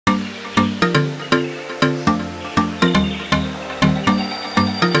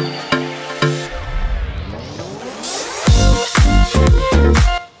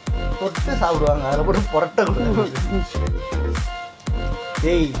சாப்பிடுவாங்க அதில் போட்டு புரட்ட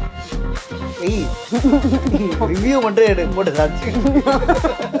ஏய் ஏய் ரிவ்யூ மட்டும் எனக்கு போட்டு சாப்பிட்டு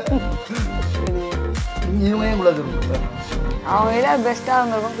இவங்க ஏன் கூட அவங்ககிட்ட பெஸ்ட்டாக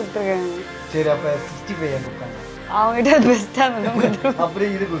இருந்திருக்கும் கொடுத்துருக்காங்க. சரி அப்போ 65 ஏன் கொடுத்தாங்க? அவங்ககிட்ட பெஸ்ட்டாக இருந்திருக்கும் அப்படியே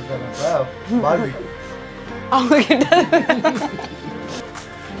இது கொடுத்தாங்க பார்பி அவங்ககிட்ட.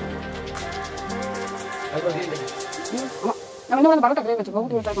 நம்ம பரோட்டா கடையை வச்சுக்கோ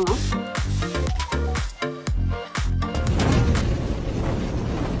கொடுத்துருக்கோம்.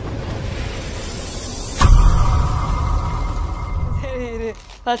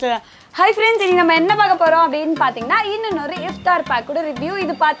 ஹாய் ஃப்ரெண்ட்ஸ், இனி நம்ம என்ன பார்க்க போகிறோம் அப்படின்னு பார்த்தீங்கன்னா இன்னொரு இஃப்தார் பேக்கோட ரிவ்யூ.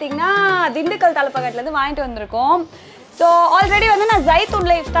 இது பார்த்தீங்கன்னா திண்டுக்கல் தலப்பக்கத்துலேருந்து வாங்கிட்டு வந்திருக்கோம். ஸோ ஆல்ரெடி வந்து நான்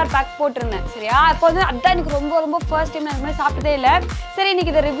ஜைத்தூனில் இஃப்தார் பேக் போட்டிருந்தேன் சரியா. இப்போ வந்து அதுதான் எனக்கு ரொம்ப ஃபர்ஸ்ட் டைம் நான் மாதிரி சாப்பிட்டதே இல்லை. சரி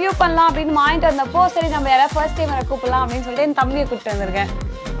இன்னைக்கு இதை ரிவ்யூ பண்ணலாம் அப்படின்னு வாங்கிட்டு வந்தப்போ சரி நம்ம யாராவது ஃபர்ஸ்ட் டைம் வர கூப்பிடலாம் அப்படின்னு சொல்லிட்டு என் தம்பியை கூப்பிட்டு வந்திருக்கேன்.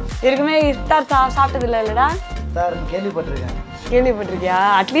 இருக்குமே இஃப்தார் சாப்பிட்டது இல்லை இல்லைடா? கேள்விப்பட்டிருக்கியா?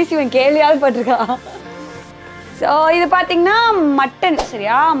 அட்லீஸ்ட் இவன் கேள்வியாவது பட்டிருக்கான். ஸோ இது பார்த்தீங்கன்னா மட்டன்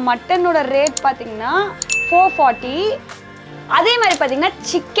சரியா. மட்டனோட ரேட் பார்த்தீங்கன்னா 440. அதே மாதிரி பார்த்தீங்கன்னா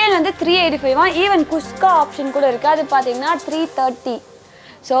சிக்கன் வந்து 385. ஈவன் குஸ்கா ஆப்ஷன் கூட இருக்குது, அது பார்த்தீங்கன்னா 330.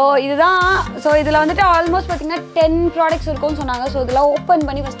 ஸோ இதுதான். ஸோ இதில் வந்துட்டு ஆல்மோஸ்ட் பார்த்தீங்கன்னா 10 ப்ராடக்ட்ஸ் இருக்கும்னு சொன்னாங்க. ஸோ இதெல்லாம் ஓப்பன்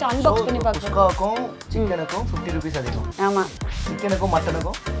பண்ணி ஃபஸ்ட்டு அன்பாக்ஸ் பண்ணி பார்க்கலாம். குஸ்காக்கும் சிக்கனுக்கும் 50 rupees அதிகம். ஆமாம், சிக்கனுக்கும்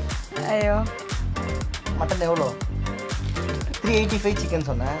மட்டனுக்கும். ஐயோ மட்டன் எவ்வளோ? 385 சிக்கன்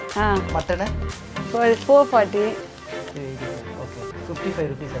சொன்னேன். மட்டனு 440. ஓகே 55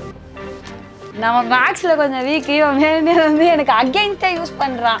 rupees அதிகம். நம்ம மேக்ஸில் கொஞ்சம் வீக். இவன் வந்து எனக்கு அகெயின்ஸ்டாக யூஸ்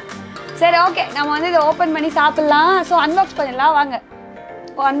பண்ணுறான். சரி ஓகே, நம்ம வந்து இதை ஓப்பன் பண்ணி சாப்பிட்லாம். ஸோ அன்பாக்ஸ் பண்ணிடலாம் வாங்க.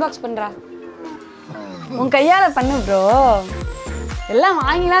 அன்பாக்ஸ் பண்ணுறா, உன் கையால் பண்ணு ப்ரோ. எல்லாம்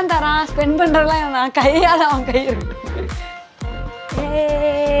வாங்கிலாம் தரான், ஸ்பெண்ட் பண்ணுறதுலாம் நான் கையால் அவன் கை இருக்கு.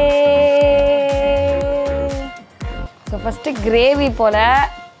 ஸோ ஃபஸ்ட்டு கிரேவி போல்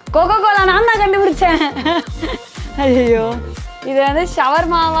கோகோ கோலா நான் தான் கண்டுபிடிச்சேன். ஐயோ இது வந்து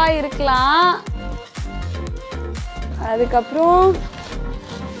ஷவர்மாவாக இருக்கலாம். அதுக்கப்புறம்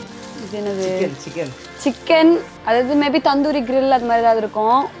இது என்னது? சிக்கன். அதாவது மேபி தந்தூரி கிரில் அது மாதிரி ஏதாவது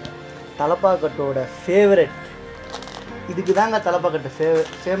இருக்கும். தலப்பாக்கட்டோட ஃபேவரட். இதுக்கு தாங்க தலப்பாக்கட்டு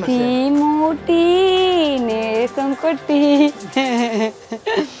ஃபேமஸ். தீமூட்டி நேசம் கொட்டி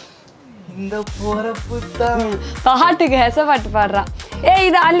இந்த போறப்பு தான் பாட்டுக்கு ஹெச பாட்டு பாடுறான்.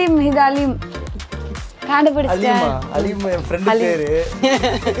 இது அலீம். இது அலீம் கண்டுபிடிச்சேன். அலீம் என் ஃப்ரெண்ட் பேரு.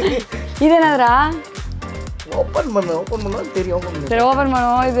 இது என்னதுடா? ஓபன் பண்ணா தெரியும். சரி ஓபன்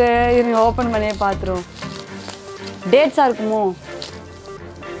பண்ணுவோம். இது இருங்க ஓபன் பண்ணியே பார்த்துருவோம். டேட்ஸா இருக்குமோ?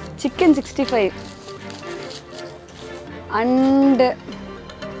 சிக்கன் 65 அண்ட்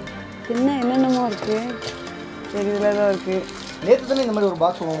என்னென்னமோ இருக்கு. சரி இதில் தான் இருக்கு. நேற்று தானே இந்த மாதிரி ஒரு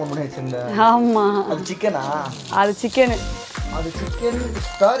பாக்ஸ் ஓபன் பண்ணி வச்சிருந்தேன். ஆமாம், அது சிக்கனா? அது சிக்கனு. அது சிக்கன்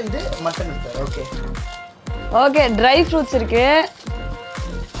ஸ்டார், இது mutton star. Okay okay. Dry fruits இருக்கு.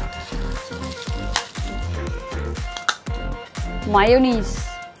 மயோனீஸ்,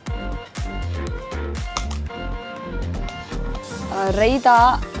 ரைத்தா,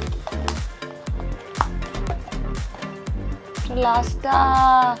 லாஸ்டா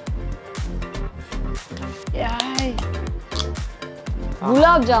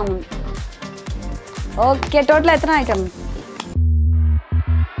குலாப் ஜாமுன். ஓகே டோட்டலாக எத்தனை ஐட்டம்?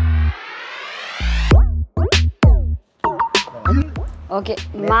 ஓகே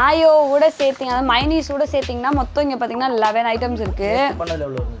மாயோவோட சேர்த்திங்க, அதாவது மைனீஸோட சேர்த்திங்கன்னா மொத்தம் இங்கே பார்த்தீங்கன்னா 11 ஐட்டம்ஸ் இருக்குது.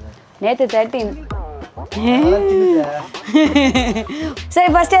 நேற்று 13. சரி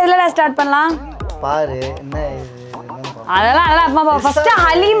ஃபர்ஸ்ட் எதில் ஸ்டார்ட் பண்ணலாம் பாரு. என்ன அதெல்லாம் ஃபர்ஸ்ட்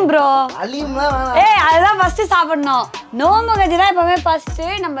ஹலீம் ப்ரோ. அதுதான் ஃபர்ஸ்ட் சாப்பிடணும். நோம்பு கஞ்சி தான் எப்பவுமே ஃபர்ஸ்ட்.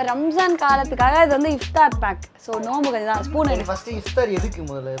 நம்ம ரம்ஜான் காலத்துக்காக இது வந்து இஃப்தார் பேக். ஸோ நோம்பு கஞ்சி தான். ஸ்பூன் இஃப்தார் எதுக்கு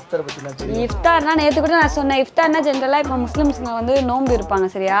முதல்ல? இஃப்தார் பற்றி இஃப்தார்னா நேற்று கூட நான் சொன்னேன். இஃப்தார்னா ஜென்ரலாக இப்போ முஸ்லிம்ஸுங்க வந்து நோம்பு இருப்பாங்க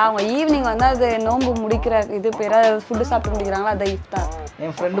சரியா. அவங்க ஈவினிங் வந்து அது நோம்பு முடிக்கிற இது பேர் ஃபுட்டு சாப்பிட்டு முடிக்கிறாங்களா, அது இஃப்தார்.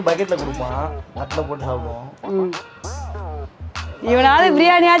 என் ஃப்ரெண்டு பக்கெட்டில் கொடுப்பான், அட்டில் போட்டு சாப்பிடுவோம். இவனாவது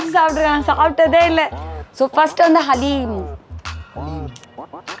பிரியாணியாச்சும் சாப்பிட்ருக்கான், சாப்பிட்டதே இல்லை. ஸோ ஃபர்ஸ்ட் வந்து ஹலீம்.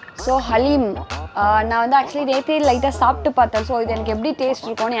 ஸோ ஹலீம் நான் வந்து ஆக்சுவலி நேற்று லைட்டாக சாப்பிட்டு பார்த்தேன். ஸோ இது எனக்கு எப்படி டேஸ்ட்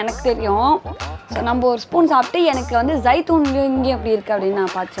இருக்கும்னு எனக்கு தெரியும். ஸோ நம்ம ஒரு ஸ்பூன் சாப்பிட்டு எனக்கு வந்து ஜைத்தூன் இங்கே எப்படி இருக்குது அப்படின்னு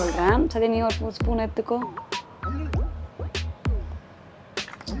நான் பார்த்து சொல்கிறேன். சரி நீ ஒரு ஸ்பூன் எடுத்துக்கோ.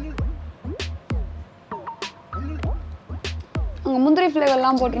 அங்கே முந்திரி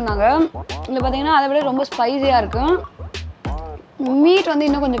ஃப்ளேவர்லாம் போட்டிருந்தாங்க. இதில் பார்த்தீங்கன்னா அதை விட ரொம்ப ஸ்பைஸியாக இருக்கும். மீட் வந்து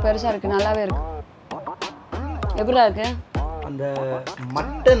இன்னும் கொஞ்சம் பெருசாக இருக்குது, நல்லாவே இருக்குது. எப்படிடா இருக்கு? அந்த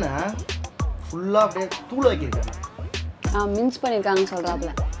மட்டனை ஃபுல்லாக அப்படியே தூள் ஆக்கியிருக்காங்க. மின்ஸ் பண்ணியிருக்காங்க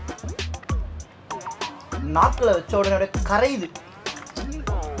சொல்கிறாப்புல. நாக்கில் வச்ச உடனே அப்படியே கரையுது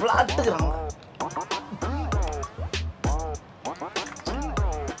விளாட்டுக்கிறாங்க.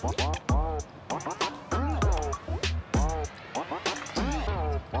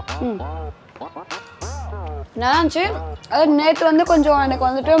 நல்லா இருந்துச்சு. அது நேற்று வந்து கொஞ்சம் எனக்கு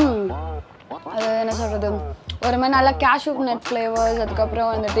வந்துட்டு அது என்ன சொல்கிறது, ஒரு மாதிரி நல்லா கேஷ்யூ நட் ஃப்ளேவர்ஸ், அதுக்கப்புறம்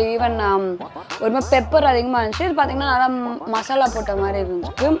வந்துட்டு ஈவன் ஒரு மாதிரி பெப்பர் அதிகமாக இருந்துச்சு. இது பார்த்திங்கன்னா நல்லா மசாலா போட்ட மாதிரி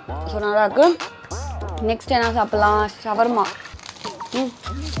இருந்துச்சு. ஸோ நல்லாயிருக்கு. நெக்ஸ்ட் என்ன சாப்பிட்லாம்? ஷவர்மா.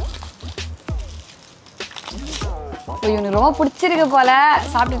 ஐயோ எனக்கு ரொம்ப பிடிச்சிருக்கு போல்,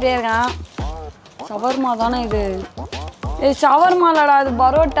 சாப்பிட்டுட்டே இருக்கேன். ஷவர்மா தானே இது? இது ஷவர்மா இல்லடா, இது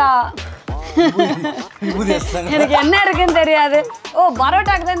பரோட்டா. எனக்கு என்ன இருக்குன்னு தெரியாது. ஓ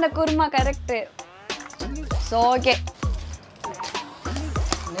பரோட்டாக்கு தான் இந்த குருமா, கரெக்டு. So okay.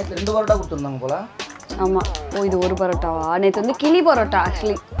 நேற்று 2 பரோட்டா கொடுத்துருந்தாங்க போல. ஆமாம். ஓ இது ஒரு பரோட்டாவா? நேற்று வந்து கிளி பரோட்டா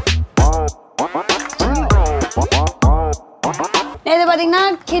ஆக்சுவலி. நேற்று பார்த்தீங்கன்னா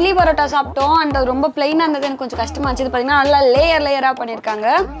கிளி பரோட்டா சாப்பிட்டோம். அண்ட் அது ரொம்ப பிளெயினாக இருந்தது, எனக்கு கொஞ்சம் கஷ்டமாக இருந்துச்சு. இது பார்த்தீங்கன்னா நல்லா லேயராக பண்ணியிருக்காங்க.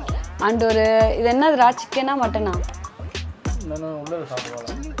 அண்ட் ஒரு இது என்னதுரா, சிக்கனா மட்டனா? உள்ள சாப்பிடுவாங்க.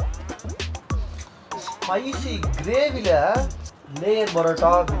 Spicy கிரேவில layer parotta,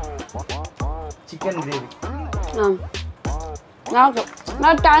 chicken gravy.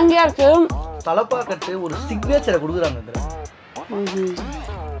 நல்லா டேங்கியாக இருக்கு. தலப்பாக்கட்டு ஒரு சிக்னேச்சரை கொடுக்குறாங்க.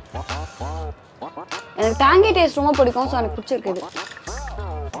 எனக்கு டேங்கி டேஸ்ட் ரொம்ப பிடிக்கும். ஸோ எனக்கு பிடிச்சிருக்குது.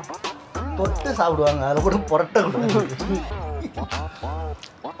 தொட்டு சாப்பிடுவாங்க, அதில் கூட பொரோட்டா கொடுக்குறாங்க.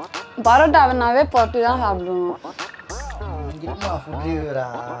 பரோட்டாவனாவே பொரோட்டு தான் சாப்பிடுவோம்.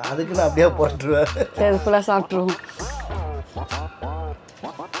 அதுக்கு நான் அப்படியே போட்டுருவேன். சரி ஃபுல்லாக சாப்பிட்ருவோம்.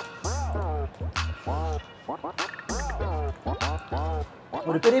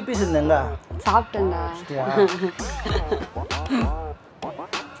 ஒரு பெரிய பீஸ் இருந்தேங்க, சாப்பிட்டேன்டா.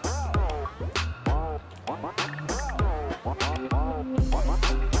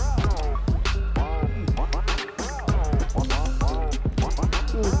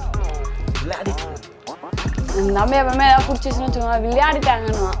 நம்ம எப்பவுமே ஏதாவது பிடிச்சிச்சுன்னு வச்சுக்கோங்க,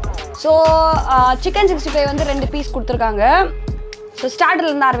 விளையாடிட்டாங்கன்னு. ஸோ சிக்கன் 65 வந்து 2 பீஸ் கொடுத்துருக்காங்க. ஸோ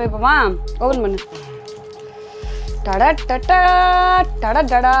ஸ்டார்டர்லேருந்து ஆரம்பிப்போமா? ஓப்பன் பண்ணு. டடா டடா டடா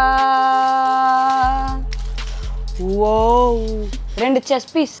டடா. ஓ 2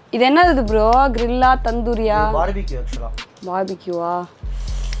 செஸ் பீஸ். இது என்னது ப்ரோ? கிரில்லா, தந்தூரியா? பார்பிக்யூ. ஆக்சுவலா பார்பிக்யூவா?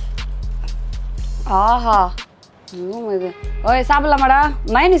 ஆஹா இது ஓகே சாப்பிடலாமாடா?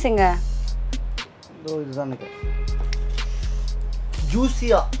 மைனஸ் எங்க? இதுதான்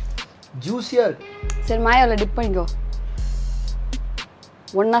ஜூஸியா இருக்கு. சரி மாயாவில் டிப் பண்ணிக்கோ.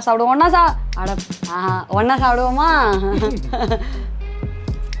 ஒன்றா சாப்பிடுவோம். அட ஒன்றா சாப்பிடுவோமா?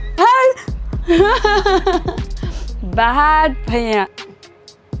 பேட் பையன்.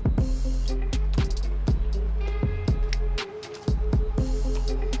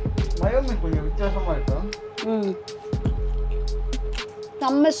 மயோனீஸ் கொஞ்சம் வித்தியாசமா இருக்கு.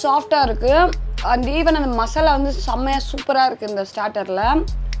 செம்ம சாஃப்டாக இருக்குது. அண்ட் ஈவன் அந்த மசாலா வந்து செம்மையாக சூப்பராக இருக்குது இந்த ஸ்டார்டரில்.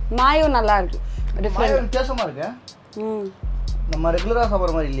 மாயோ நல்லா இருக்கு, டிஃப்ரெண்ட் வித்தியாசமாக இருக்கு. நம்ம ரெகுலராக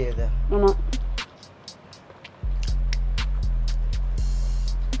சாப்பிட்ற மாதிரி இல்லையே இது. ஆமாம்.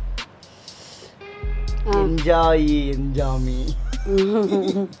 என்ஜாமி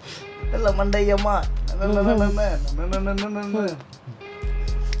நல்ல மண்டையம்மா.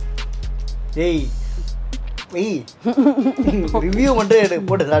 ஏய் ரிவ்யூ மட்டும்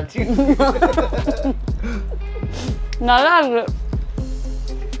போட்டு சாட்சி. நல்லா இருக்கு.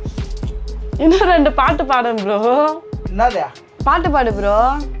 இன்னும் 2 பாட்டு பாடு ப்ரோ. என்னதா பாட்டு பாடு ப்ரோ?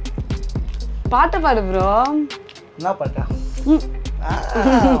 பாட்டு பாடு ப்ரோ. என்ன பாட்டா?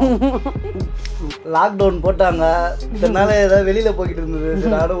 லாக்டவுன் போட்டாங்க, இதனால ஏதாவது வெளியில போய்கிட்டு இருந்தது,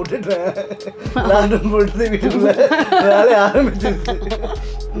 நானும் விட்டுட்டேன். லாக்டவுன் போட்டு வீட்டுக்குள்ள வேலையை ஆரம்பிச்சிருச்சு.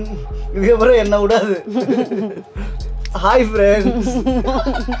 இதுக்கப்புறம் என்ன விடாது. Hi friends.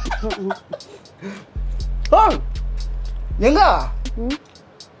 எங்க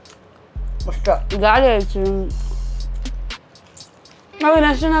காலி ஆயிடுச்சு. அது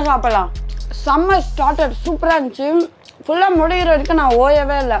நெக்ஸ்ட் நான் சாப்பிடலாம். செம்ம ஸ்டார்டர் சூப்பராக இருந்துச்சு. ஃபுல்லாக முடிகிற வரைக்கும் நான்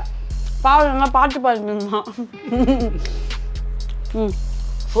ஓயவே இல்லை. பாவம் நல்லா பாட்டு பாடிட்டுருந்தான்.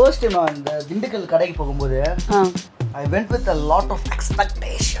 ஃபர்ஸ்ட் நான் இந்த திண்டுக்கல் கடைக்கு போகும்போது I went with a lot of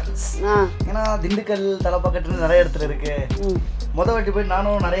expectations. ஏன்னா திண்டுக்கல் தலப்பாக்கட்டுன்னு நிறைய இடத்துல இருக்கு. முதல் வாட்டி போய்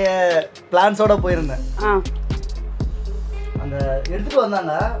நானும் நிறைய பிளான்ஸோட போயிருந்தேன். அந்த எடுத்துட்டு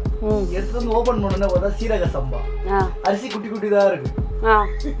வந்தாங்க, எடுத்துட்டு வந்து ஓபன் பண்ணோன்னே பார்த்தா சீரக சம்பா அரிசி குட்டி குட்டி தான் இருக்கு.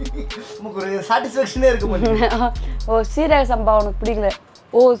 நமக்கு ஒரு சாட்டிஸ்ஃபேக்ஷனே இருக்கு. ஓ சீரக சம்பா உனக்கு பிடிக்கல?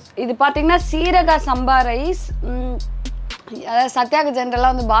 ஓ இது பார்த்தீங்கன்னா சீரக சம்பா ரைஸ். அதாவது சத்யாவுக்கு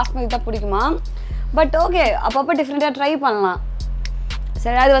ஜென்ரலாக வந்து பாஸ்மதி தான் பிடிக்குமா. பட் ஓகே அப்பப்போ டிஃப்ரெண்ட்டாக ட்ரை பண்ணலாம்.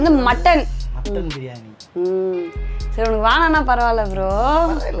 சரி அது வந்து மட்டன் பிரியாணி. சரி உனக்கு வேணான்னா பரவாயில்ல ப்ரோ,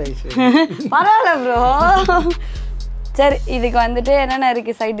 பரவாயில்ல ப்ரோ. சரி இதுக்கு வந்துட்டு என்னென்ன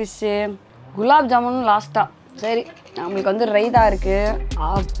இருக்குது சைட் டிஷ்ஷு? குலாப் ஜாமுன் லாஸ்ட்டாக. சரி நம்மளுக்கு வந்து ரைத்தா இருக்குது.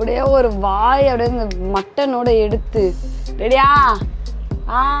 அப்படியே ஒரு வாய் அப்படியே இந்த மட்டனோட எடுத்து ரெடியா?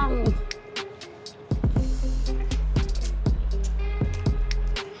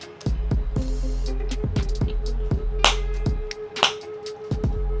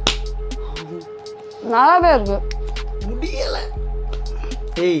 நல்லாவே இருக்கு. முடியல.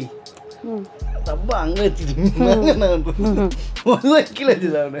 ஏய் ரொம்ப அங்க வச்சுட்டு வேணா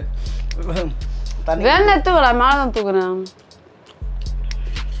எடுத்துக்கலாம், மேலே தான் தூக்குறேன்.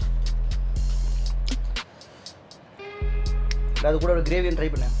 அது கூட ஒரு கிரேவியும் ட்ரை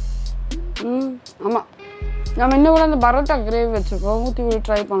பண்ணேன். ஆமாம் நம்ம இன்னும் கூட அந்த பரோட்டா கிரேவி வச்சுருக்கோம், ஊற்றி ஊற்றி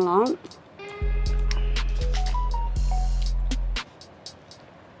ட்ரை பண்ணலாம்.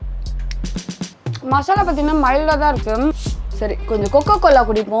 மசாலா பார்த்தீங்கன்னா மைல்டாக தான் இருக்குது. சரி கொஞ்சம் கொக்கோ கோலா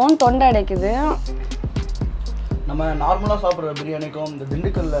குடிப்போம், தொண்டை அடைக்குது. நம்ம நார்மலாக சாப்பிட்ற பிரியாணிக்கும் இந்த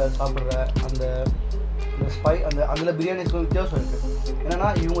திண்டுக்கல்லில் சாப்பிட்ற அந்த அதில் பிரியாணிக்கும் வித்தியாசம் இருக்குது. என்னென்னா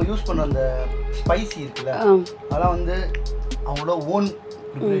இவங்க யூஸ் பண்ணுற அந்த ஸ்பைசி இருக்குல்ல, அதெல்லாம் வந்து அவங்களோட ஓன்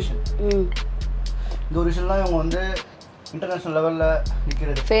ப்ரிப்ரேஷன். இந்த ஒரு விஷயம்லாம் இவங்க வந்து இன்டர்நேஷ்னல் லெவலில்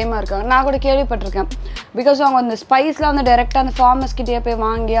விற்கிறது ஃபேமாக இருக்காங்க. நான் கூட கேள்விப்பட்டிருக்கேன். பிகாஸ் அவங்க அந்த ஸ்பைஸ்லாம் வந்து டைரெக்டாக அந்த ஃபார்மர்ஸ்கிட்டே போய்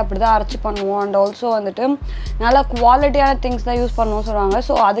வாங்கி அப்படி தான் அரைச்சி பண்ணுவோம். அண்ட் ஆல்சோ வந்துட்டு நல்லா குவாலிட்டியான திங்ஸ் தான் யூஸ் பண்ணுவோம் சொல்லுவாங்க.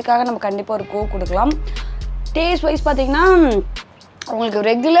 ஸோ அதுக்காக நம்ம கண்டிப்பாக ஒரு கோ கொடுக்கலாம். டேஸ்ட் வைஸ் பார்த்திங்கன்னா உங்களுக்கு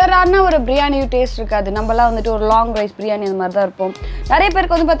ரெகுலரான ஒரு பிரியாணி டேஸ்ட் இருக்காது. நம்மலாம் வந்துட்டு ஒரு லாங் ரைஸ் பிரியாணி அந்த மாதிரி தான் இருப்போம். நிறைய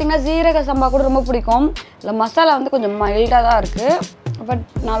பேருக்கு வந்து பார்த்திங்கன்னா ஜீரக சம்பா கூட ரொம்ப பிடிக்கும். இல்லை மசாலா வந்து கொஞ்சம் மைல்டாக தான் இருக்குது, பட்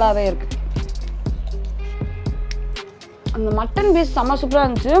நல்லாவே இருக்குது. அந்த மட்டன் பீஸ் செம்ம சூப்பராக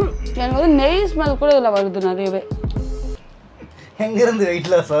இருந்துச்சு. எனக்கு வந்து நெய் ஸ்மெல் கூட இதில் வருது நிறையவே. எங்கேருந்து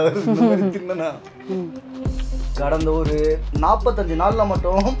வெயிட்லாம் சார் தின்னா கடந்த ஒரு 45 நாளில்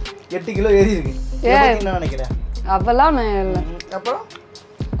மட்டும் 8 கிலோ ஏறி இருக்கு. என்ன நினைக்கிறேன்? அப்பெல்லாம் நான் இல்லை. அப்புறம்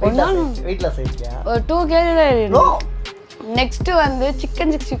வெயிட்லாஸ் ஆயிடுச்சியா? ஒரு 2 kg தான் ஏறிடும். நெக்ஸ்ட்டு வந்து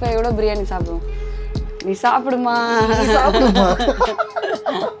சிக்கன் 65 கூட பிரியாணி சாப்பிடுவோம். நீ சாப்பிடுமா?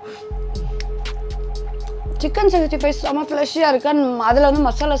 சிக்கன் 65 செம்ம ஃப்ளஷியாக இருக்குது. அதில் வந்து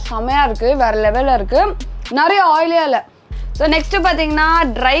மசாலா செமையாக இருக்குது, வேறு லெவலில் இருக்குது, நிறைய ஆயிலியாக இல்லை. ஸோ நெக்ஸ்ட்டு பார்த்தீங்கன்னா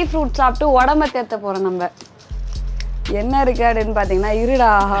ட்ரை ஃப்ரூட் சாப்பிட்டு உடம்ப தேர்த்த போகிறோம். நம்ம என்ன இருக்குது அப்படின்னு பார்த்தீங்கன்னா,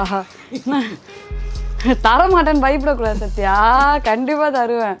 இருடா தரமாட்டேன்னு பயப்படக்கூடாது சத்யா, கண்டிப்பாக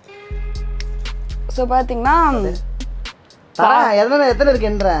தருவேன். ஸோ பார்த்தீங்கன்னா எத்தனை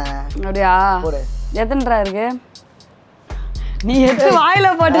இருக்குன்ற அப்படியா? எத்தனைரா இருக்கு? நீ எடுத்து வாயில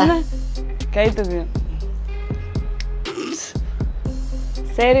போட்டுன்னு கை தூக்கு.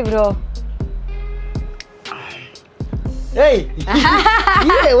 சரி ப்ரோ. ஏய்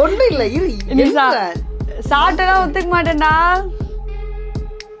ஒன்றும் இல்லை, இரு சாப்பிட்டா ஒத்துக்க மாட்டேன்டா.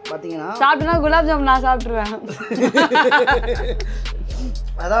 பார்த்தீங்கன்னா சாப்பிட்டா குலாப் ஜாமுன் நான் சாப்பிட்ருவேன்.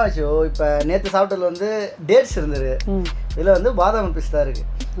 அதான் விஷயம். இப்போ நேற்று சாப்பிட்டதுல வந்து டேட்ஸ் இருந்தது, இதில் வந்து பாதாம் பிஸ்தா இருக்கு.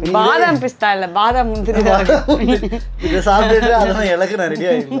 பாதாம் பிஸ்தா இல்லை, பாதாம் முந்திரி. இதை சாப்பிட்டுட்டு அதெல்லாம் எனக்கு நான் ரெடி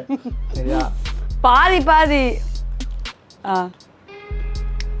ஆகிடுவேன். சரியா? பாதி பாதி.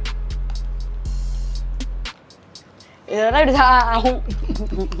 இதெல்லாம் இப்படி ஆகும்.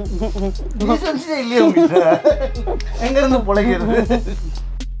 இல்லையா எங்கேருந்து பிழைக்கிறது?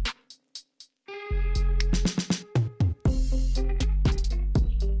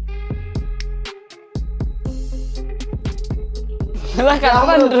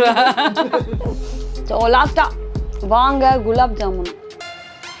 ஸோ லாஸ்ட்டாக வாங்க குலாப் ஜாமுன்.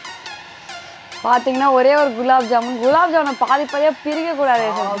 பார்த்தீங்கன்னா ஒரே ஒரு குலாப் ஜாமுனை பாதி பாதியாக பிரிக்கக்கூடாது.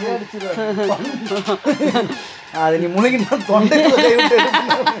 அது நீ முழுகினா தொண்டை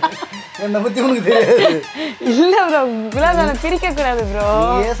என்னை பற்றி உனக்கு தெரியாது. இல்லை ப்ரோ, குலாப் ஜாமுனை பிரிக்கக்கூடாது ப்ரோ.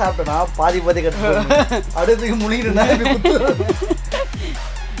 நீயே சாப்பிட்டனா பாதி பாதி கட்டு அடுத்துக்கு முழுகினா.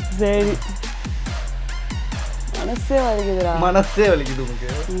 சரி மனசே வலிக்குதுடா, மனசே வலிக்குது உனக்கு.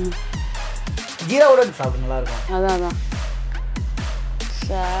 ஜீராவோட சாப்பிட்டு நல்லா இருக்கும். அதான் அதான்.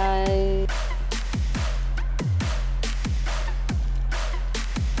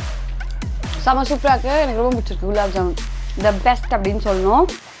 செம்ம சூப்பராக இருக்குது. எனக்கு ரொம்ப பிடிச்சிருக்கு குலாப் ஜாமுன், த பெஸ்ட் அப்படின்னு சொல்லணும்.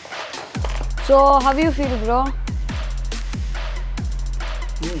 So how you feel bro?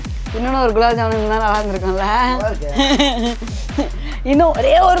 இன்னொன்று ஒரு குலாப் ஜாமுன் இருந்தால் நல்லா இருந்திருக்கும்ல. இன்னும்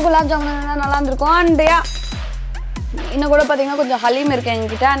ஒரே ஒரு குலாப் ஜாமுன் இருந்தால் நல்லா இருந்திருக்கும். அண்ட் இன்னும் கூட பார்த்தீங்கன்னா கொஞ்சம் ஹலீம் இருக்குது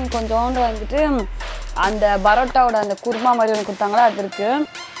எங்ககிட்ட. அண்ட் கொஞ்சோண்டு வந்துட்டு அந்த பரோட்டாவோட அந்த குருமா மாதிரி ஒன்று கொடுத்தாங்களா, அது இருக்குது.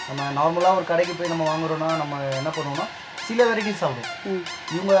 நம்ம நார்மலாக ஒரு கடைக்கு போய் நம்ம வாங்குறோன்னா நம்ம என்ன பண்ணுவோம்னா சில வெரைட்டிஸ் சாப்பிடுவோம்.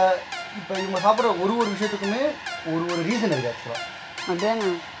 இவங்க இப்போ இவங்க சாப்பிட்ற ஒரு விஷயத்துக்குமே ஒரு ரீசன் இருக்குது ஆக்சுவலாக. அதானே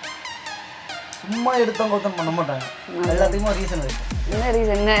சும்மா எடுத்தவங்க ஒருத்தன் பண்ண மாட்டாங்க, எல்லாத்துக்குமே ரீசன் இருக்கு. என்ன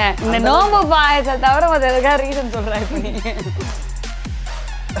ரீசன்? இந்த நோம்பு பாயசத்தை தவிர மற்ற எதுக்காக ரீசன் சொல்கிறேன் இப்போ நீ?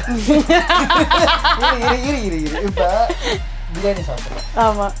 இப்போ பிரியாணி சாப்பிட்றோம்.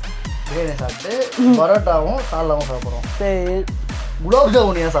 ஆமாம், பிரியாணி சாப்பிட்டு பரோட்டாவும் சால்னாவும் சாப்பிட்றோம். சரி, குலாப்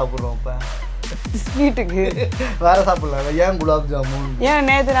ஜாமுன் ஏன் சாப்பிட்றோம்? இப்போ ஸ்வீட்டுக்கு வேற சாப்பிடலாம். ஏன் குலாப் ஜாமுன்? ஏன்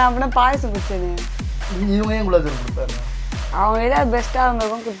நேற்று நான் அப்படின்னா பாயசம் குடிச்சேன்னு. இவங்க ஏன் குலாப் ஜாமுன் கொடுத்தாங்க? அவங்ககிட்ட பெஸ்ட்டாக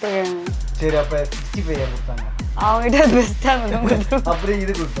இருந்ததும் கொடுத்துருக்காங்க. சரி, அப்போ 65 ஏன் கொடுத்தாங்க? அவங்ககிட்ட பெஸ்ட்டாக இருந்ததும் கொடுத்துருக்காங்க. அப்படியே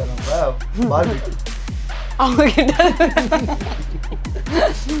இது கொடுத்தாங்க பார்பிக்யூ. அவங்ககிட்ட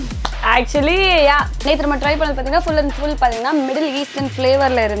ஆக்சுவலி நேற்று நம்ம ட்ரை பண்ணது பார்த்தீங்கன்னா ஃபுல் அண்ட் ஃபுல் பார்த்தீங்கன்னா மிடில் ஈஸ்டர்ன்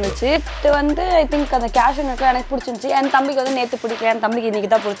ஃப்ளேவரில் இருந்துச்சு. இது வந்து ஐ திங்க் அந்த கேஷ்யூ நட்ஸ் எனக்கு பிடிச்சிருந்துச்சு. என் தம்பிக்கு வந்து நேற்று பிடிக்கல, என் தம்பிக்கு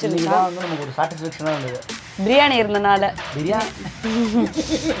இன்னைக்கு தான் பிடிச்சிருந்துச்சு. வந்து நமக்கு ஒரு சாட்டிஸ்ஃபேக்ஷனாக இருந்தது பிரியாணி இருந்தனால. பிரியாணி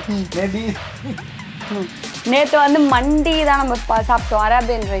நேற்று வந்து மண்டி தான் நம்ம சாப்பிட்டோம்,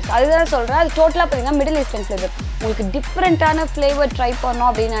 அரேபியன் ரைஸ். அதுதான் சொல்கிறேன். அது டோட்டலாக பார்த்தீங்கன்னா மிடில் ஈஸ்டர்ன் ஃப்ளேவர். உங்களுக்கு டிஃப்ரெண்ட்டான ஃப்ளேவர் ட்ரை பண்ணோம்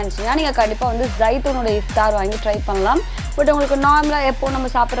அப்படின்னு நினச்சிங்கன்னா நீங்கள் கண்டிப்பாக வந்து ஜைத்தூனோட இஃப்தார் வாங்கி ட்ரை பண்ணலாம். பட் உங்களுக்கு நார்மலாக எப்போ நம்ம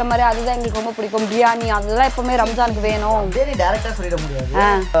சாப்பிட்ற மாதிரி அதுதான் எங்களுக்கு ரொம்ப பிடிக்கும். பிரியாணி அதெல்லாம் எப்போவுமே ரம்ஜானுக்கு வேணும். டேரெக்டாக சொல்லிட முடியாது.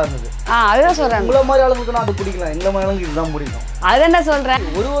 அதுதான் சொல்கிறேன். உங்களை மாதிரி ஆளுங்களுக்கு நான் அது பிடிக்கலாம், எங்களை மாதிரி ஆளுங்களுக்கு இதுதான் பிடிக்கும். அதுதான் நான் சொல்கிறேன்.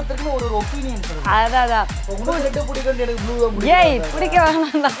 ஒருத்தருக்குன்னு ஒரு ஒப்பீனியன் சொல்லுங்கள். அதான் உங்களுக்கு ரெட்டு பிடிக்கும், எனக்கு ப்ளூ தான் ஏய் பிடிக்க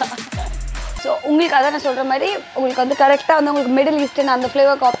வேணாம் தான். ஸோ உங்களுக்கு அதான் நான் சொல்கிற மாதிரி உங்களுக்கு வந்து கரெக்டாக வந்து உங்களுக்கு மிடில் ஈஸ்டர்ன் அந்த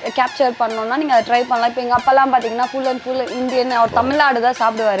ஃப்ளேவர் கேப்சர் பண்ணணும்னா நீங்கள் அதை ட்ரை பண்ணலாம். இப்போ எங்கள் அப்பாலாம் பார்த்தீங்கன்னா ஃபுல் அண்ட் ஃபுல் இந்தியன், அவர் தமிழ்நாடு தான்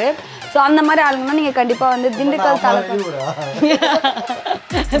சாப்பிடுவார். ஸோ அந்த மாதிரி ஆளுங்கன்னா நீங்கள் கண்டிப்பாக வந்து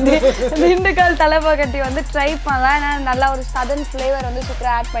திண்டுக்கல் தலப்பக்கட்டி வந்து ட்ரை பண்ணலாம். ஏன்னா நல்லா ஒரு சதன் ஃப்ளேவர் வந்து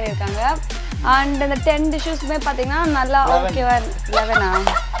சூப்பராக ஆட் பண்ணியிருக்காங்க. அண்ட் இந்த 10 டிஷ்ஷஸுமே பார்த்தீங்கன்னா நல்லா ஓகேவா.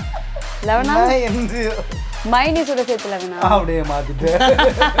 11 மைனீஸோட சேர்த்து 11 அப்படியே மாற்றிட்டு.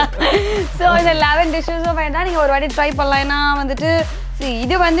 ஸோ இந்த 11 டிஷ்ஷஸும் வேண்டாம், நீங்கள் ஒரு வாட்டி ட்ரை பண்ணலாம். ஏன்னா வந்துட்டு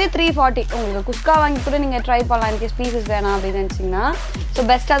இது வந்து 340. உங்களுக்கு குஸ்கா வாங்கி கூட நீங்கள் ட்ரை பண்ணலாம் இன்கேஸ் பீசஸ் வேணாம் அப்படின்னு நினச்சிங்கன்னா. ஸோ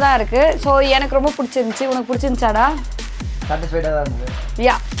பெஸ்ட்டாக தான் இருக்குது. ஸோ எனக்கு ரொம்ப பிடிச்சிருந்துச்சி. உனக்கு பிடிச்சிருந்துச்சாடா? சாட்டிஸ்ஃபைடாக தான் இருந்தது.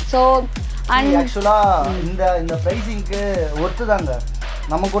 யா. ஸோ அண்ட் ஆக்சுவலாக இந்த ப்ரைஸிங்க்கு ஒர்த்து தாங்க.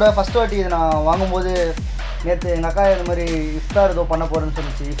 நம்ம கூட ஃபஸ்ட் வாட்டி இது நான் வாங்கும்போது நேற்று எங்கள் அக்கா இந்த மாதிரி இஃப்தார் ஏதோ பண்ண போகிறேன்னு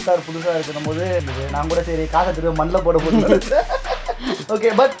சொல்லிச்சு. இஃப்தார் புதுசாக இருக்கணும் போது நான் கூட சரி காசை திரும்ப மண்ணில் போட போட்டு. ஓகே,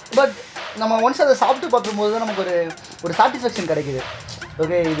 பட் நம்ம ஒன்ஸ் அதை சாப்பிட்டு பார்க்கும்போது தான் நமக்கு ஒரு சாட்டிஸ்ஃபேக்ஷன் கிடைக்குது.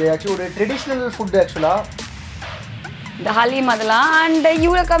 ஓகே, இது ஆக்சுவலி ஒரு ட்ரெடிஷ்னல் ஃபுட்டு ஆக்சுவலாக இந்த ஹலீம் அதெல்லாம். அண்ட்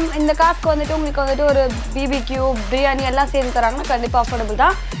இவ்வளோ இந்த காசுக்கு வந்துட்டு உங்களுக்கு வந்துட்டு ஒரு பிபிக்யூ பிரியாணி எல்லாம் சேர்த்து தராங்கன்னா கண்டிப்பாக அஃபோர்டபுள்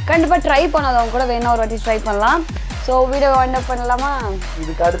தான். கண்டிப்பாக ட்ரை பண்ணாதவங்க கூட வேணா ஒரு வாட்டி ட்ரை பண்ணலாம். ஸோ வீடியோ வைண்ட் அப் பண்ணலாமா?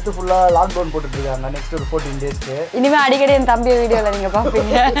 இதுக்கு அடுத்து ஃபுல்லாக லாக்டவுன் போட்டுட்ருக்காங்க நெக்ஸ்ட் ஒரு 14 டேஸ்க்கு. இனிமேல் அடிக்கடி என் தம்பி வீடியோவில் நீங்கள்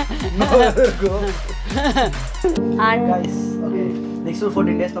பார்ப்பீங்க. அண்ட் ஓகே, நெக்ஸ்ட் ஒரு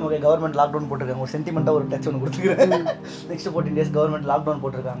 14 டேஸ் நமக்கு கவர்மெண்ட் லாக்டவுன் போட்டிருக்காங்க. ஒரு சென்டிமெண்ட்டாக ஒரு டச் ஒன்று கொடுத்துருக்கேன். நெக்ஸ்ட் 14 டேஸ் கவர்மெண்ட் லாக்டவுன்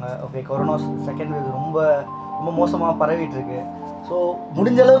போட்டிருக்காங்க. ஓகே, கொரோனா செகண்ட் வேவ் ரொம்ப ரொம்ப மோசமாக பரவிட்டு இருக்கு. ஸோ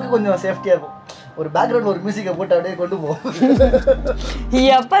முடிஞ்ச அளவுக்கு கொஞ்சம் சேஃப்டியாக இருக்கும். ஒரு பேக்ரவுண்டில் ஒரு மியூசிக்கை போட்டு அப்படியே கொண்டு போவோம்.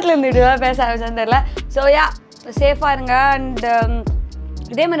 எப்போதுலேருந்து இப்படிலாம் பேச ஆரம்பிச்சேன்னு தெரியல. ஸோ சேஃபாக இருங்க. அண்ட்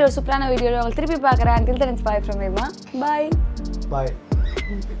இதே மாதிரி ஒரு சூப்பரான வீடியோ உங்களுக்கு திருப்பி பார்க்குறேன். Until then, it's bye from Hema. Bye. Bye.